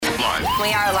live.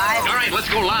 We are live. All right, let's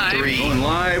go live. 3. Going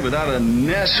live without a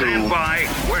nestle. Stand by.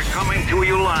 We're coming to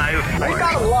you live. I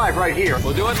got it live right here.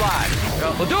 We'll do it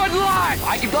live. We'll do it live.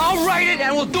 I'll write it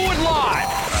and we'll do it live.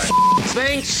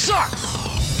 Thing sucks.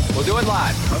 We'll do it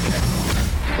live. Okay.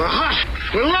 We're hot.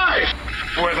 We're live.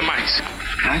 Where are the mics?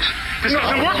 Mics? This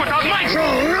doesn't work without mics.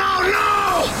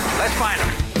 No! Let's find them.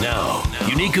 Now,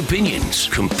 unique opinions,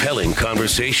 compelling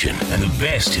conversation, and the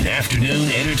best in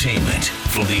afternoon entertainment.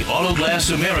 From the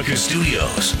Autoglass America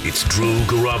studios, it's Drew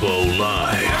Garabo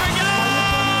Live.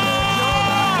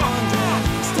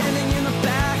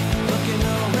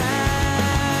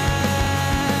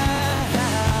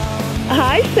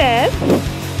 Hi, Seth.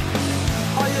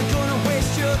 Are you gonna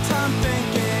waste your time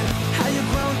thinking how you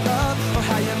grown up or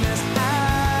how you missed out?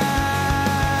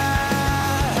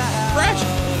 Fresh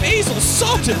basil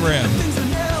salted rim. Things are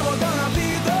never gonna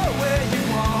be the way you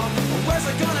want. Where's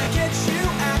it gonna get you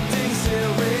acting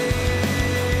silly?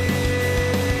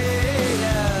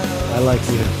 I like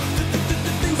you.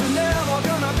 Things are never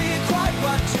gonna be quite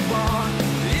what you want.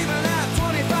 Even at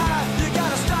 25, you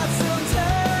gotta start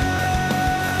sometime.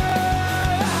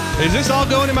 Is this all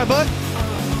going in my butt?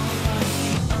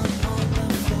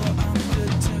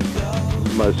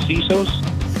 Macizos?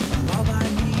 All I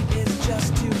need is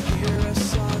just to hear a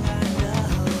song I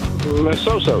know.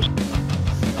 Masosos.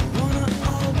 Wanna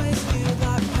always feel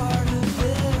that part of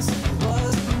this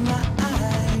was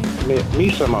mine.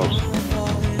 Misamos.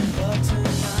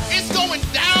 It's going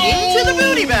down. Into the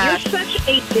booty bag. You're such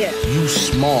a dick. You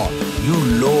smart. You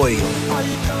loyal. Are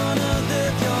you gonna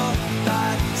live your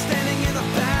life standing in the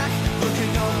back,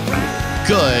 looking around?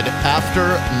 Good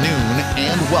afternoon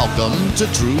and welcome to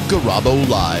Drew Garabo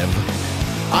Live.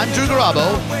 I'm Drew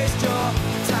Garabo, Waste your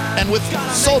time. and with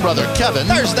soul brother Kevin,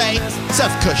 Thursday,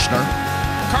 Seth Kushner,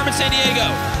 Carmen San Diego.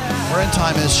 where in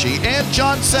time is she, and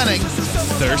John Senning,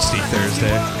 Thirsty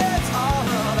Thursday.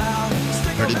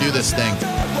 here to do this thing.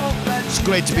 It's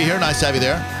great to be here. Nice to have you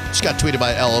there. Just got tweeted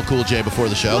by LL Cool J before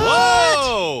the show.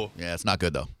 Whoa! Yeah, it's not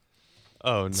good though.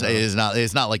 Oh, no.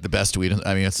 It's not like the best tweet.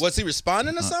 I mean, it's Was he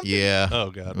responding to something? yeah. Oh,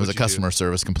 God. It was a customer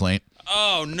service complaint.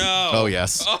 Oh, no. Oh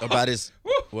yes. About his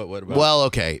what about? Well,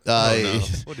 okay. Oh, no.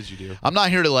 What did you do? I'm not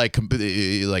here to like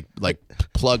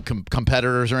plug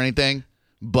competitors or anything,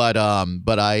 but I'm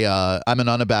an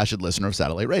unabashed listener of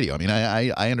satellite radio. I mean,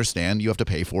 I understand you have to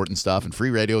pay for it and stuff, and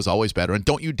free radio is always better. And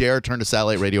don't you dare turn to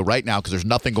satellite radio right now because there's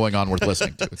nothing going on worth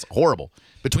listening to. It's horrible.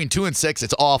 Between 2 and 6,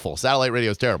 it's awful. Satellite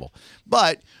radio is terrible.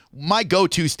 But my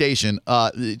go-to station,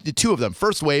 the two of them,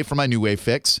 First Wave for my new wave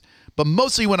fix. But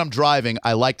mostly when I'm driving,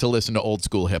 I like to listen to old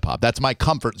school hip hop. That's my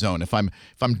comfort zone. If I'm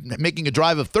making a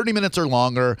drive of 30 minutes or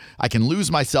longer, I can lose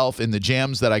myself in the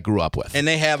jams that I grew up with. And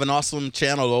they have an awesome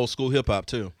channel, old school hip hop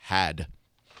too. Had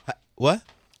What?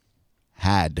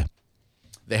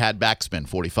 they had Backspin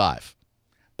 45.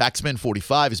 Backspin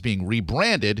 45 is being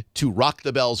rebranded to Rock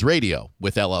the Bells Radio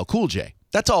with LL Cool J.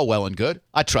 That's all well and good.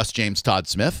 I trust James Todd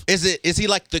Smith. Is he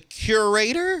like the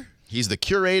curator? He's the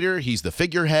curator. He's the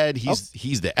figurehead. He's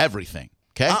the everything.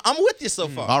 Okay. I'm with you so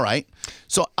far. All right.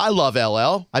 So I love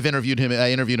LL. I interviewed him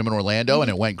in Orlando, and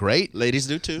it went great. Ladies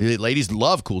do too. The ladies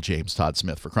love cool James Todd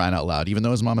Smith, for crying out loud, even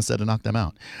though his mama said to knock them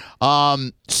out.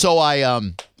 So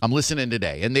I'm listening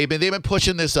today, and they've been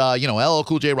pushing this, LL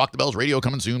Cool J, Rock the Bells Radio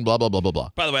coming soon, blah blah blah blah blah.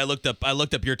 By the way, I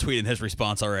looked up your tweet and his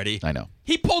response already. I know.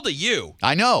 He pulled a U.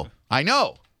 I know.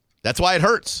 That's why it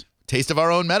hurts. Taste of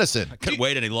our own medicine. I couldn't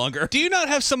wait any longer. Do you not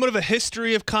have somewhat of a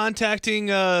history of contacting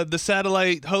the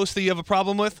satellite host that you have a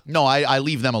problem with? No, I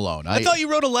leave them alone. I thought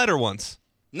you wrote a letter once.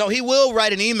 No, he will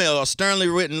write an email, a sternly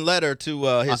written letter to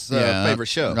his favorite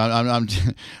show.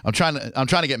 I'm trying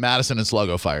to get Madison and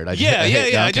Sluggo fired. Yeah.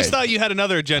 Okay. I just thought you had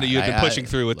another agenda you had been pushing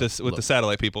through with the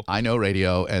satellite people. I know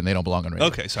radio, and they don't belong on radio.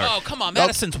 Okay, sorry. Oh, come on.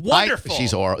 Madison's wonderful.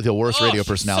 She's the worst radio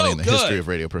personality so in the good. history of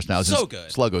radio personalities. So good.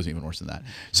 Sluggo's even worse than that.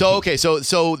 So, okay,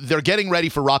 so they're getting ready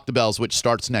for Rock the Bells, which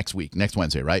starts next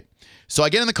Wednesday, right? So I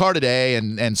get in the car today,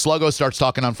 and Sluggo starts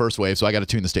talking on First Wave, so I got to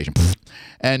tune the station.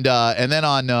 And then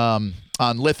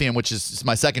on Lithium, which is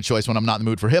my second choice when I'm not in the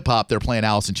mood for hip hop, they're playing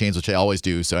Alice in Chains, which I always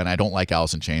do. So, and I don't like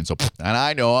Alice in Chains. So, and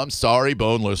I know, I'm sorry,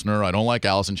 Bone listener, I don't like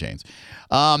Alice in Chains.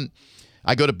 I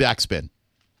go to Backspin.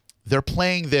 They're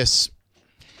playing this.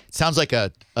 It sounds like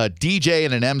a DJ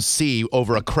and an MC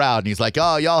over a crowd, and he's like,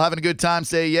 "Oh, y'all having a good time?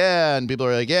 Say yeah." And people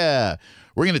are like, "Yeah."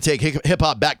 We're gonna take hip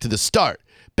hop back to the start,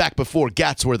 back before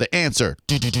Gats were the answer.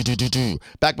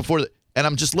 Back before and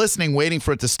I'm just listening, waiting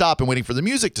for it to stop and waiting for the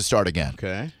music to start again.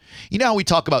 Okay. You know how we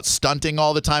talk about stunting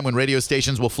all the time when radio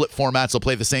stations will flip formats, they'll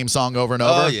play the same song over and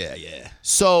over? Oh, yeah.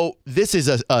 So this is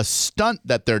a stunt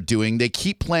that they're doing. They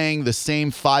keep playing the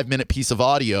same 5-minute piece of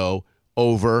audio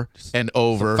over and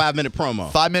over. 5-minute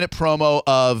promo. 5-minute promo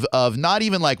of not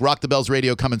even like Rock the Bells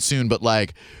radio coming soon, but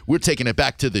like we're taking it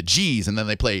back to the G's, and then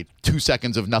they play 2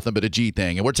 seconds of nothing but a G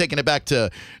thing, and we're taking it back to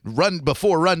Run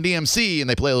DMC, and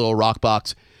they play a little rock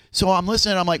box. So I'm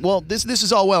listening. I'm like, well, this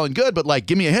is all well and good, but like,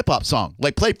 give me a hip hop song.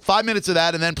 Like, play 5 minutes of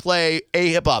that, and then play a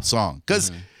hip hop song,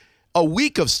 because. A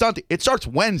week of stunting. It starts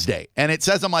Wednesday, and it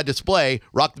says on my display,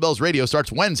 Rock the Bells Radio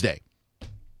starts Wednesday.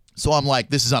 So I'm like,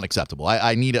 this is unacceptable.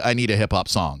 I need a hip hop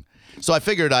song. So I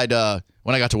figured I'd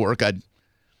when I got to work, I'd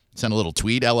send a little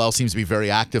tweet. LL seems to be very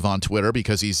active on Twitter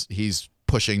because he's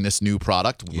pushing this new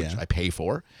product, which I pay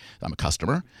for. I'm a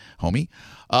customer, homie.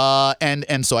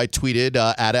 And so I tweeted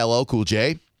at LL Cool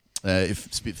J.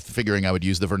 Figuring I would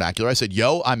use the vernacular. I said,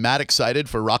 yo, I'm mad excited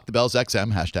for Rock the Bells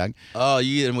XM, hashtag. Oh,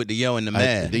 you hit him with the yo and the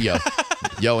mad. The yo.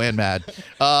 Yo and mad.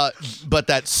 But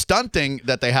that stunting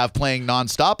that they have playing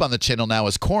nonstop on the channel now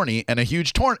is corny and a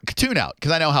huge tune out,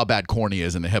 because I know how bad corny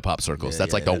is in the hip hop circles.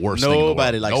 That's like the worst thing in the world.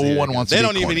 Nobody likes No one wants to They eat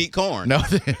don't even corny. eat corn. No,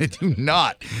 they do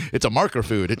not. It's a marker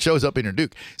food. It shows up in your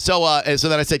Duke. So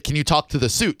then I said, can you talk to the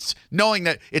Suits? Knowing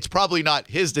that it's probably not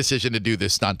his decision to do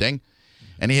this stunting.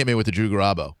 And he hit me with the Drew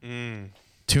Garabo.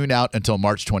 Tune out until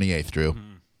March 28th, Drew.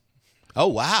 Oh,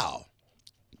 wow.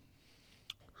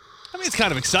 I mean, it's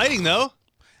kind of exciting, though.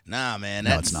 Nah, man.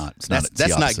 No, it's not.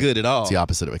 That's not good at all. It's the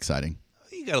opposite of exciting.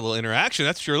 You got a little interaction.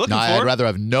 That's what you're looking No, for. I'd rather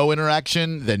have no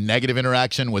interaction than negative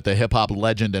interaction with a hip-hop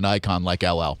legend and icon like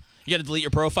LL. You got to delete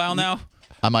your profile now?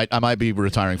 I might be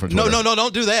retiring from Twitter. No,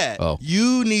 don't do that. Oh.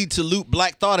 You need to loop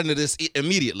Black Thought into this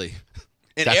immediately.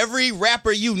 And every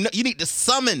rapper you know, you need to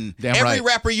summon every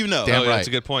rapper you know. Damn right. That's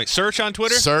a good point. Search on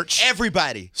Twitter? Search.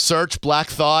 Everybody. Search Black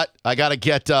Thought. I got to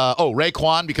get,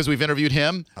 Raekwon, because we've interviewed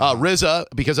him. RZA,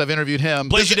 because I've interviewed him.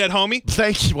 Blaze Your Dead Homie?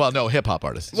 Thank you. Well, no, hip-hop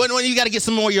artists. When you got to get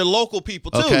some more of your local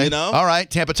people, too, Okay. you know? All right.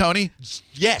 Tampa Tony?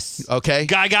 Yes. Okay.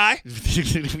 Guy?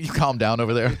 You calm down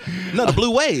over there. No, the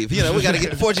Blue Wave. You know, we got to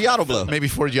get the Forgiato blow. Maybe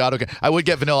Forgiato. I would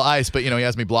get Vanilla Ice, but, he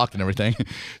has me blocked and everything.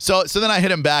 So then I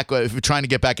hit him back, trying to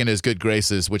get back into his good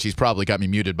graces, which he's probably got me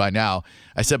muted by now.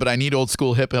 I said, but I need old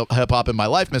school hip hop in my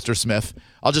life, Mr. Smith.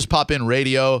 I'll just pop in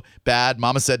Radio, Bad,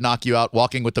 Mama Said Knock You Out,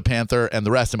 Walking with the Panther, and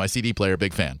the rest in my CD player.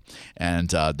 Big fan.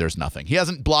 And there's nothing. He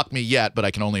hasn't blocked me yet, but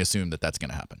I can only assume that that's going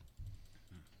to happen.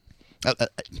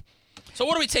 So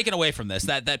what are we taking away from this?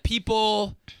 That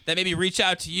people that maybe reach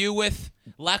out to you with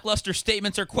lackluster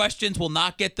statements or questions will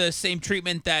not get the same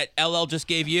treatment that LL just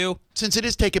gave you? Since it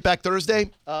is Take It Back Thursday,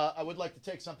 I would like to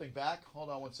take something back. Hold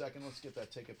on 1 second. Let's get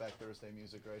that Take It Back Thursday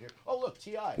music right here. Oh, look,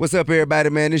 T.I. What's up, everybody,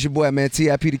 man? This your boy, man,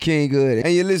 T.I.P. the King Good.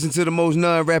 And you listen to the most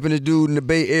non-rappingest dude in the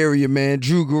Bay Area, man,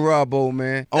 Drew Garabo,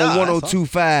 man, on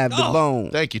 102.5 The Bone.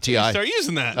 Thank you, T.I. Start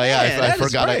using that. I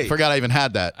forgot I even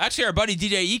had that. Actually, our buddy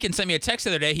DJ Eakin sent me a text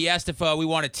the other day. He asked if we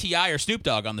wanted T.I. or Snoop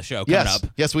Dogg on the show coming up.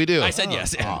 Yes, we do. I said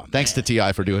yes. Thanks to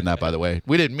T.I. for doing that, by the way.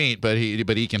 We didn't meet, but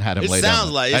Eakin had him It lay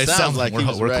down. sounds like he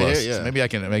was we're right close. here, yeah. So maybe I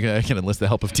can enlist the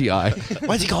help of T.I.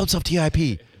 Why does he call himself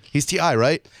T.I.P.? He's T.I.,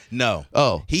 right? No.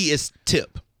 Oh. He is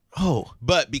Tip. Oh.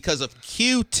 But because of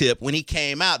Q-Tip, when he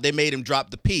came out, they made him drop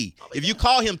the P. If you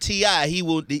call him T.I., he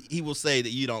will say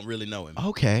that you don't really know him.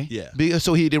 Okay. Yeah.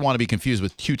 So he didn't want to be confused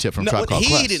with Q-Tip from Tribe Called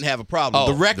Quest. He didn't have a problem.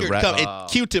 Oh, the record,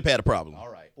 Q-Tip had a problem. All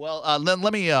right. Well,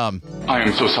 let me. I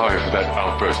am so sorry for that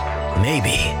outburst.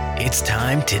 Maybe it's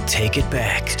time to take it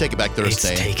back. Take It Back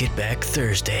Thursday. It's Take It Back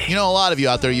Thursday. You know, a lot of you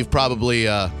out there, you've probably.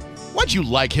 Why'd you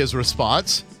like his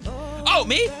response? Oh,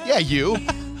 me? Yeah, you.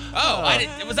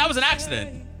 That was an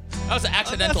accident. That was an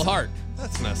accidental heart.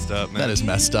 That's messed up, man. That is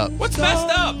messed up. What's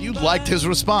messed up? You liked his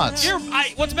response.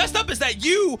 What's messed up is that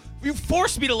you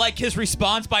forced me to like his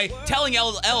response by telling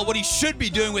LL what he should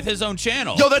be doing with his own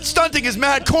channel. Yo, that stunting is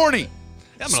mad corny.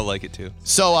 I'm going to like it, too.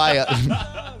 So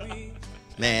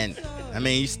Man, I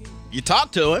mean, you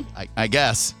talked to him. I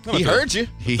guess. He heard you.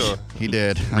 He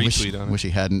did. I Retweet on it. wish he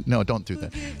hadn't. No, don't do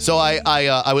that. So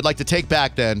I would like to take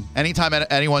back then, anytime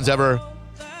anyone's ever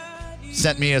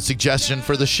sent me a suggestion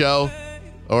for the show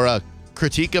or a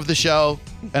critique of the show,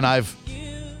 and I've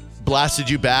blasted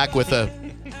you back with a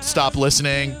stop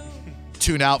listening,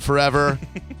 tune out forever,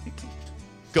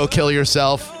 go kill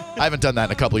yourself. I haven't done that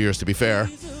in a couple years, to be fair.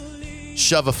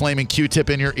 Shove a flaming Q-tip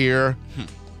in your ear.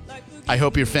 I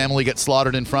hope your family gets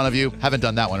slaughtered in front of you. Haven't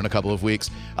done that one in a couple of weeks.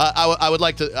 I would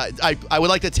like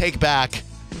to take back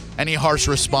any harsh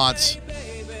response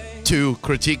to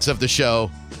critiques of the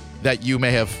show that you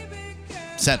may have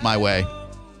sent my way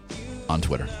on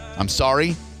Twitter. I'm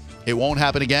sorry. It won't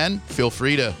happen again. Feel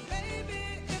free to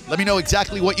let me know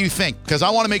exactly what you think, because I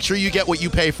want to make sure you get what you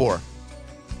pay for.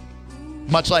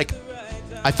 Much like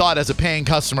I thought as a paying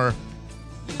customer,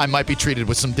 I might be treated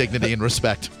with some dignity and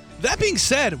respect. That being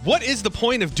said, what is the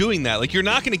point of doing that? Like, you're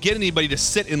not going to get anybody to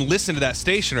sit and listen to that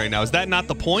station right now. Is that not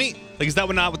the point? Like, is that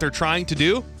not what they're trying to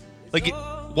do? Like,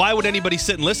 why would anybody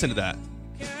sit and listen to that?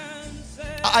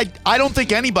 I don't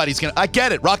think anybody's gonna. I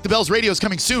get it. Rock the Bells radio is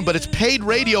coming soon, but it's paid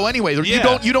radio anyway.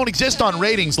 Yeah. You don't exist on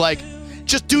ratings. Like,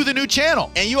 just do the new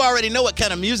channel. And you already know what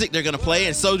kind of music they're gonna play,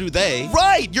 and so do they.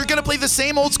 Right. You're gonna play the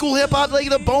same old school hip hop, like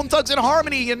the Bone Thugs and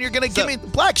Harmony, and you're gonna give me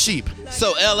Black Sheep.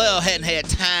 So LL hadn't had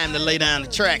time to lay down the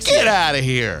tracks. Get out of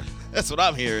here. That's what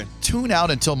I'm hearing. Tune out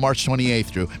until March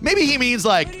 28th, Drew. Maybe he means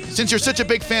like, since you're such a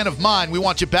big fan of mine, we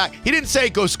want you back. He didn't say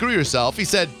go screw yourself. He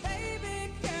said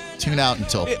tune out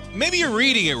until. Maybe you're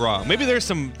reading it wrong. Maybe there's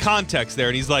some context there,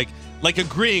 and he's like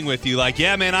agreeing with you. Like,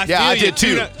 yeah, man, I feel I you. did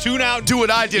too. Tune out. Do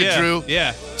what I did, Drew.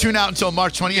 Yeah. Tune out until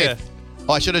March 28th. Yeah.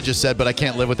 Oh, I should have just said, but I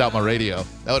can't live without my radio.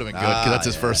 That would have been good, because that's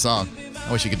his first song.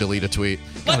 I wish you could delete a tweet.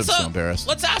 God, I'm so embarrassed.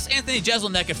 Let's ask Anthony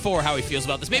Jeselnik at 4 how he feels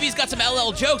about this. Maybe he's got some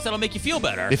LL jokes that'll make you feel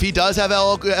better. If he does have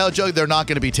LL jokes, they're not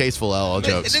going to be tasteful LL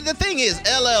jokes. The thing is,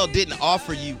 LL didn't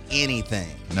offer you anything.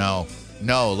 No.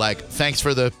 Like, thanks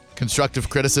for the constructive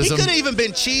criticism. He could have even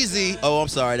been cheesy. Oh, I'm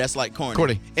sorry, that's like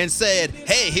corny. And said,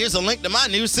 hey, here's a link to my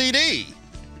new CD.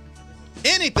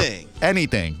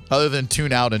 Anything other than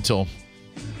tune out until.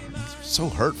 It's so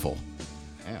hurtful.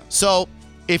 Yeah. So,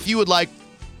 if you would like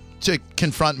to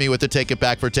confront me with the Take It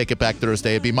Back for Take It Back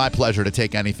Thursday, it'd be my pleasure to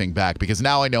take anything back, because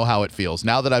now I know how it feels.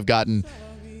 Now that I've gotten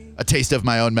a taste of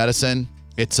my own medicine,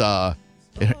 it's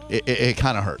it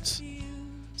kind of hurts.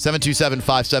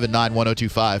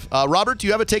 727-579-1025. Robert, do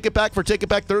you have a Take It Back for Take It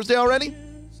Back Thursday already?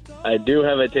 I do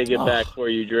have a Take It Back for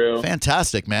you, Drew.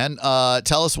 Fantastic, man.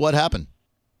 Tell us what happened.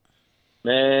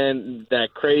 Man,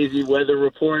 that crazy weather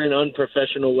reporting,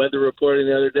 unprofessional weather reporting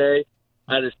the other day,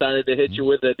 I decided to hit you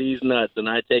with these nuts, and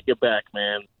I take it back,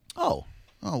 man. Oh,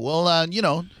 well, you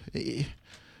know, I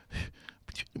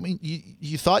mean,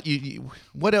 you thought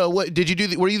what did you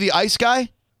do? Were you the ice guy?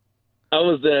 I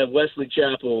was at Wesley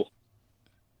Chapel.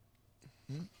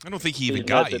 I don't think he even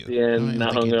got you. At the end, and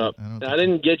I hung up. I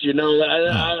didn't get you. No,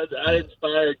 I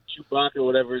inspired Chewbacca,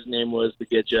 whatever his name was, to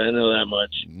get you. I know that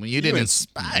much. You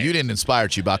didn't inspire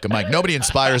Chewbacca Mike. Nobody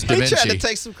inspires Da Vinci. He tried to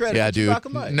take some credit. Yeah, for dude.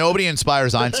 Chewbacca Mike. Nobody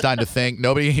inspires Einstein to think.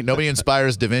 Nobody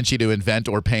inspires Da Vinci to invent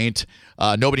or paint.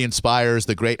 Nobody inspires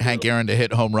the great Hank Aaron to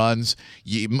hit home runs.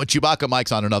 Chewbacca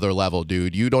Mike's on another level,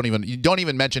 dude. You don't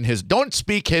even mention his. Don't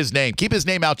speak his name. Keep his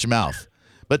name out your mouth.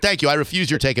 But thank you. I refuse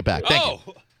your Take It Back. Thank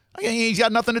you. He's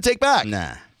got nothing to take back.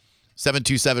 Nah.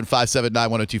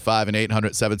 727-579-1025 and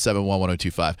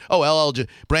 800-771-1025. Oh, LL,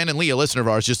 Brandon Lee, a listener of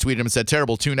ours, just tweeted him and said,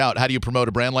 terrible, tune out. How do you promote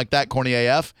a brand like that? Corny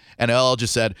AF. And LL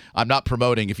just said, I'm not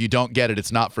promoting. If you don't get it,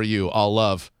 it's not for you. All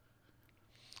love.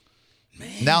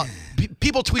 Man. Now,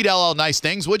 people tweet LL nice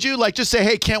things, would you? Like, just say,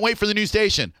 hey, can't wait for the new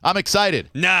station. I'm excited.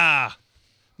 Nah.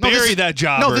 Bury that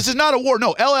jobber. No, this is not a war.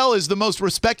 No, LL is the most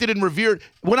respected and revered.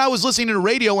 When I was listening to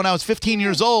radio when I was 15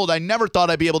 years old, I never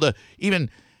thought I'd be able to even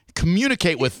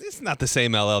communicate with. It's not the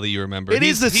same LL that you remember. It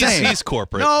is the same. He's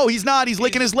corporate. No, he's not. He's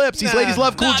licking his lips. He's Ladies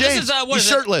Love Cool James. He's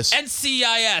shirtless.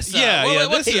 NCIS.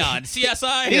 What's he on?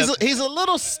 CSI? He's a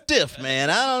little stiff, man.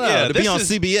 I don't know. To be on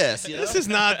CBS. You know? This is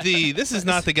not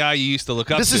the guy you used to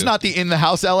look up to. This is not the in the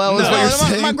house LL. Is what you're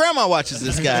saying? My grandma watches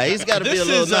this guy. He's got to be a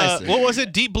little nicer. What was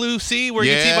it? Deep Blue Sea, where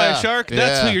you get eaten by a shark.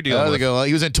 That's who you're dealing with.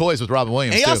 He was in Toys with Robin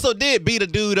Williams. And he also did beat a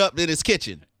dude up in his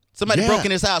kitchen. Somebody broke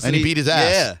in his house and he beat his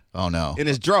ass. Yeah. Oh no. In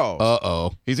his drawers.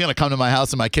 Uh-oh. He's gonna come to my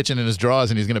house in my kitchen in his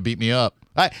drawers and he's gonna beat me up.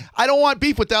 I don't want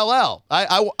beef with LL.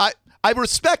 I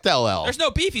respect LL. There's no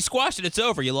beef. He squashed it. It's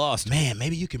over. You lost. Man,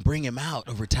 maybe you can bring him out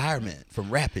of retirement from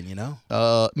rapping, you know?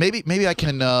 Maybe I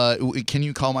can can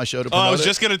you call my show to promote I was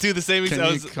just gonna do the same thing.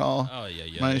 Can you call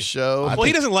my show? Well,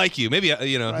 he doesn't like you. Maybe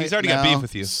he's already got beef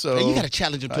with you. So you gotta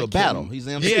challenge him to a battle. He's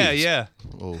the MC. Yeah.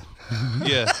 Oh.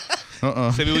 Yeah.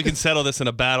 Maybe we can settle this in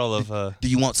a battle of. Do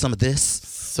you want some of this?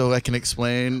 So I can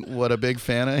explain what a big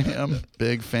fan I am.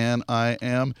 Big fan I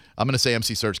am. I'm gonna say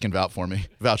MC Serch can vouch for me,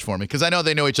 because I know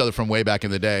they know each other from way back in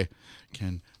the day.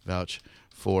 Can vouch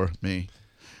for me.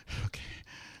 Okay.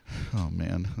 Oh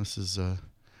man, this is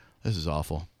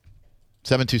awful.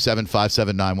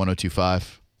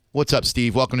 727-579-1025. What's up,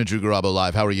 Steve? Welcome to Drew Garabo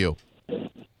Live. How are you?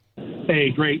 Hey,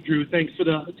 great, Drew. Thanks for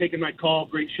taking my call.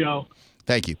 Great show.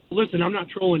 Thank you. Listen, I'm not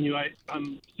trolling you.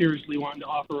 I'm seriously wanting to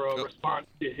offer a response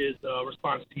to his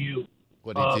response to you.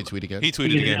 What did he tweet again? He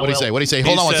tweeted again. What did he say?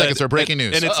 Hold on 1 second, sir. Breaking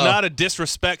news. And it's not a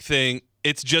disrespect thing.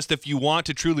 It's just if you want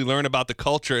to truly learn about the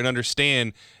culture and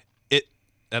understand it.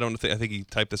 I think he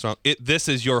typed this wrong. This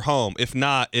is your home. If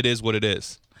not, it is what it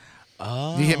is.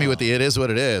 Oh. He hit me with the "it is what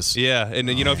it is." Yeah, and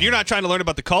if you're not trying to learn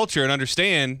about the culture and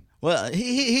understand Well,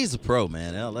 he's a pro,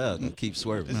 man. LL can keep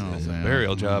swerving. It's a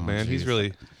burial job, man. He's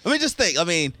really. I mean, just think. I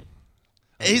mean,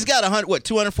 he's got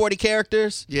 240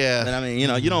 characters. Yeah. And I mean,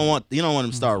 you don't want him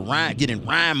to start getting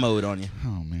rhyme mode on you.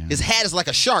 Oh man. His hat is like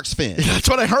a shark's fin. That's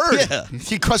what I heard. Yeah.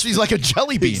 He crushed me like a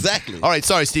jelly bean. Exactly. All right,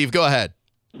 sorry, Steve. Go ahead.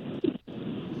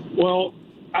 Well,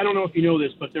 I don't know if you know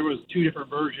this, but there was 2 different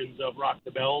versions of Rock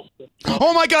the Bells.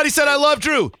 Oh my God, he said I love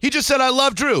Drew. He just said I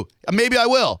love Drew. Maybe I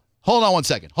will. Hold on one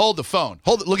second. Hold the phone.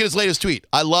 Look at his latest tweet.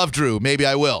 I love Drew. Maybe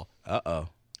I will. Uh-oh.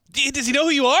 Does he know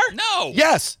who you are? No.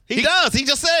 Yes. He does. He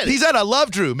just said it. He said I love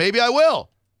Drew. Maybe I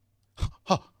will.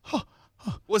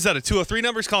 What's that, a 203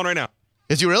 number? He's calling right now.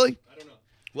 Is he really? I don't know.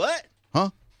 What?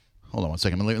 Huh? Hold on one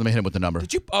second. Let me hit him with the number.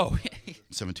 Did you? Oh.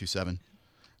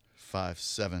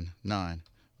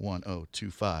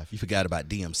 727-579-1025. You forgot about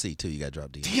DMC, too. You got to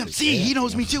drop DMC. DMC, he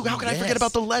knows me too. How could I forget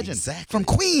about the legend? Exactly. From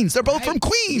Queens. They're both from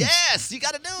Queens. Yes, you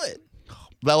got to do it.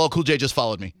 LL Cool J just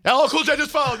followed me. LL Cool J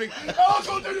just followed me. LL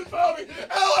Cool J just followed me.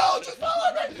 LL just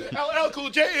followed me. LL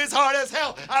Cool J is hard as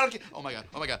hell. I don't care. Oh my God.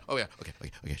 Oh yeah. Okay.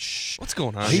 Shh. What's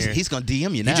going on He's here? going to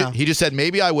DM you now. He just said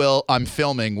maybe I will. I'm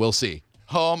filming. We'll see.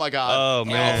 Oh my God. Oh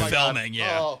man. Filming,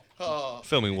 yeah.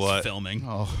 Filming what? Filming.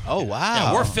 Oh wow.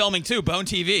 Yeah, we're filming too, Bone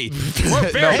TV. We're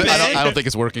very busy. I don't think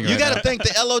it's working. You right got to now. thank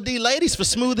the LOD ladies for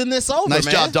smoothing this over, Nice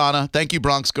man. job, Donna. Thank you,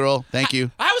 Bronx girl. Thank you.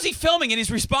 How is he filming and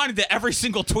he's responding to every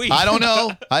single tweet? I don't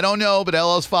know, but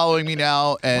LL's following me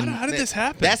now, and How did this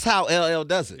happen? That's how LL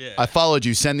does it. Yeah. I followed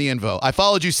you. Send the info. I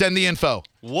followed you. Send the info.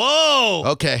 Whoa.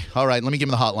 Okay. All right. Let me give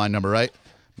him the hotline number. Right.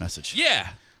 Message. Yeah.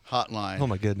 Hotline. Oh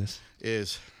my goodness.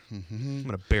 Is. I'm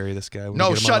gonna bury this guy. when No,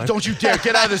 we get him shut! online. Don't you dare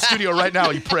get out of the studio right now,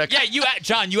 you prick. Yeah,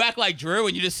 John, you act like Drew,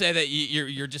 and you just say that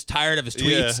you're just tired of his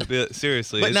tweets. Yeah,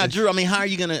 seriously. But now, Drew, I mean, how are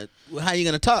you gonna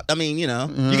talk? I mean, you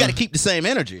got to keep the same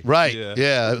energy. Right. Yeah.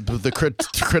 Yeah. The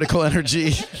critical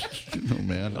energy. Oh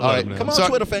man. All right. Come on,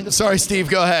 Twitter fingers. Sorry, Steve.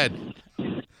 Go ahead.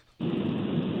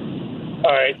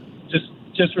 All right,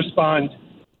 just respond.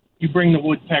 You bring the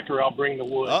woodpecker, I'll bring the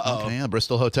wood. Uh-oh. Okay, yeah,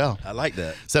 Bristol Hotel. I like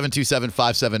that.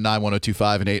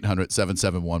 727-579-1025 and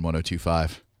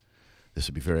 800-771-1025. This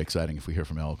would be very exciting if we hear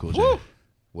from LL Cool J.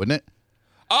 Wouldn't it?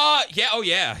 Yeah. Oh,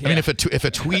 yeah. I mean, if a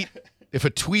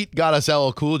tweet got us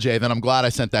LL Cool J, then I'm glad I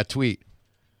sent that tweet.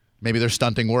 Maybe their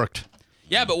stunting worked.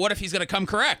 Yeah, but what if he's gonna come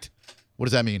correct? What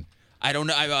does that mean? I don't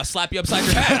know. I slap you upside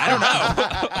your head. I don't know.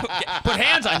 Put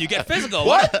hands on you. Get physical.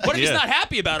 What? What if he's Yeah. not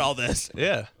happy about all this?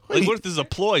 Yeah. Like, what if this is a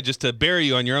ploy just to bury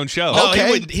you on your own show? No,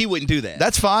 Okay. he wouldn't do that.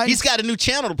 That's fine. He's got a new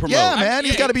channel to promote. Yeah, man.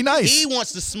 He's got to be nice. He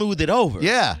wants to smooth it over.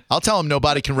 Yeah. I'll tell him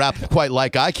nobody can rap quite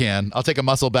like I can. I'll take a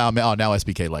muscle-bound man. Oh, now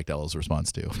SBK liked LL's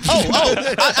response, too.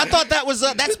 I thought that was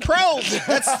that's pro.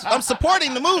 I'm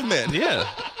supporting the movement. Yeah.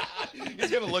 He's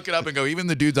going to look it up and go, even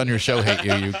the dudes on your show hate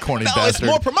you, you corny No, bastard. it's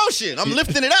more promotion. I'm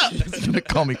lifting it up. He's going to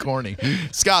call me corny.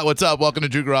 Scott, what's up? Welcome to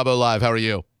Drew Garabo Live. How are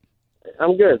you?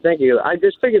 I'm good, thank you. I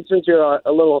just figured since you're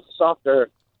a little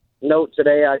softer note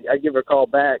today, I'd give her a call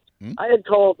back. I had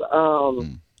called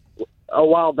a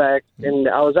while back, and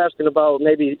I was asking about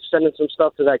maybe sending some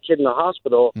stuff to that kid in the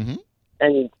hospital,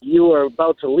 and you were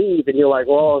about to leave, and you're like,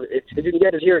 well, if you didn't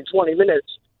get it here in 20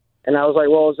 minutes, and I was like,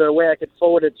 well, is there a way I could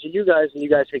forward it to you guys, and you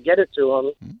guys could get it to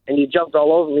him? And you jumped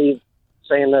all over me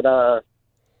saying that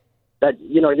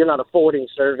you're not a forwarding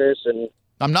service, and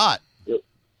I'm not.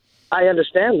 I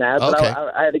understand that, but Okay.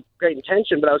 I had a great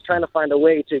intention, but I was trying to find a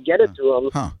way to get it to him,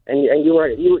 and you were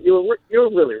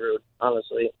really rude,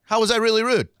 honestly. How was I really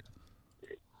rude?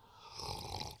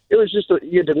 It was just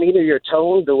your demeanor, your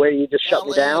tone, the way you just shut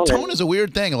me down. Tone is a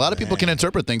weird thing. A lot of people can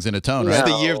interpret things in a tone, right?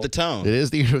 It's the year of the tone. It is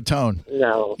the year of tone.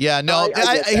 No. Yeah, no. I get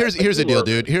that, Here's but the you deal, were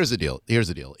dude. Here's the deal.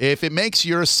 If it makes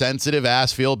your sensitive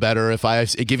ass feel better, if I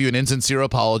give you an insincere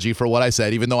apology for what I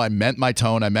said, even though I meant my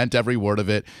tone, I meant every word of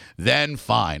it, then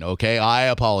fine, okay? I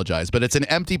apologize. But it's an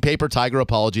empty paper tiger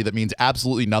apology that means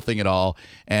absolutely nothing at all,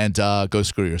 and go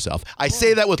screw yourself. I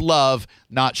say that with love,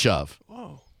 not shove.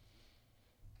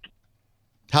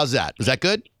 How's that? Is that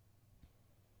good?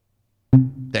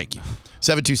 Thank you.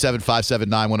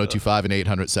 727-579-1025 and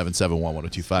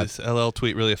 800-771-1025. This LL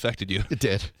tweet really affected you. It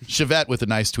did. Chevette with a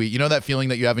nice tweet. You know that feeling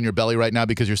that you have in your belly right now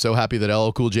because you're so happy that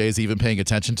LL Cool J is even paying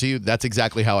attention to you? That's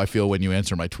exactly how I feel when you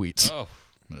answer my tweets. Oh. I'm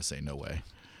going to say no way.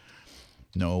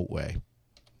 No way.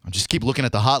 I just keep looking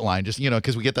at the hotline, just,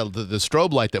 because we get the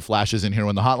strobe light that flashes in here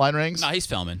when the hotline rings. No, he's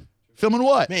filming. Filming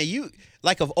what? Man, you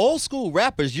like of old school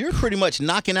rappers, you're pretty much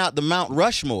knocking out the Mount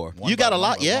Rushmore. You got a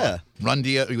lot, yeah. Run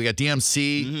D. We got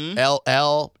DMC,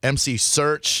 LL, MC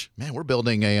Search. Man, we're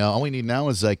building a. All we need now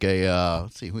is like a.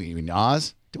 Let's see, who you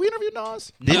Nas? Did we interview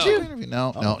Nas? Did you?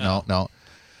 No.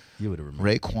 You would have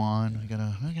remembered. Raekwon.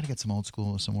 I gotta get some old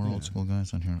school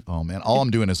guys on here. Oh man, all I'm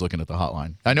doing is looking at the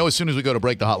hotline. I know as soon as we go to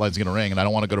break, the hotline's gonna ring, and I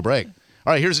don't want to go to break.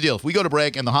 All right, here's the deal. If we go to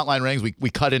break and the hotline rings, we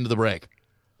cut into the break.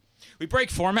 We break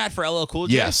format for LL Cool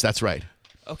J? Yes, that's right.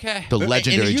 Okay. The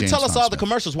legendary And if you James tell us all Smith. the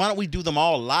commercials, why don't we do them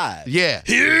all live? Yeah.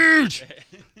 Huge.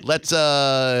 Let's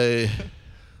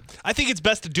I think it's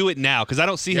best to do it now because I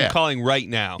don't see him calling right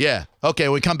now. Yeah. Okay,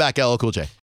 when we come back, LL Cool J.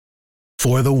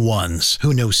 For the ones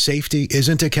who know safety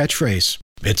isn't a catchphrase,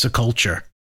 it's a culture.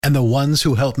 And the ones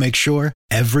who help make sure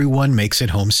everyone makes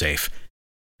it home safe.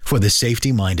 For the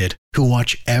safety-minded who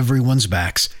watch everyone's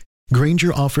backs,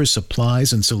 Grainger offers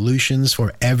supplies and solutions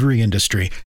for every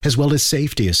industry, as well as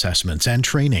safety assessments and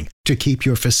training to keep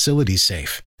your facilities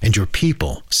safe and your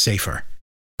people safer.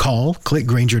 Call, click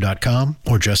Grainger.com,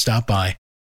 or just stop by.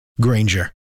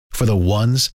 Grainger, for the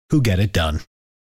ones who get it done.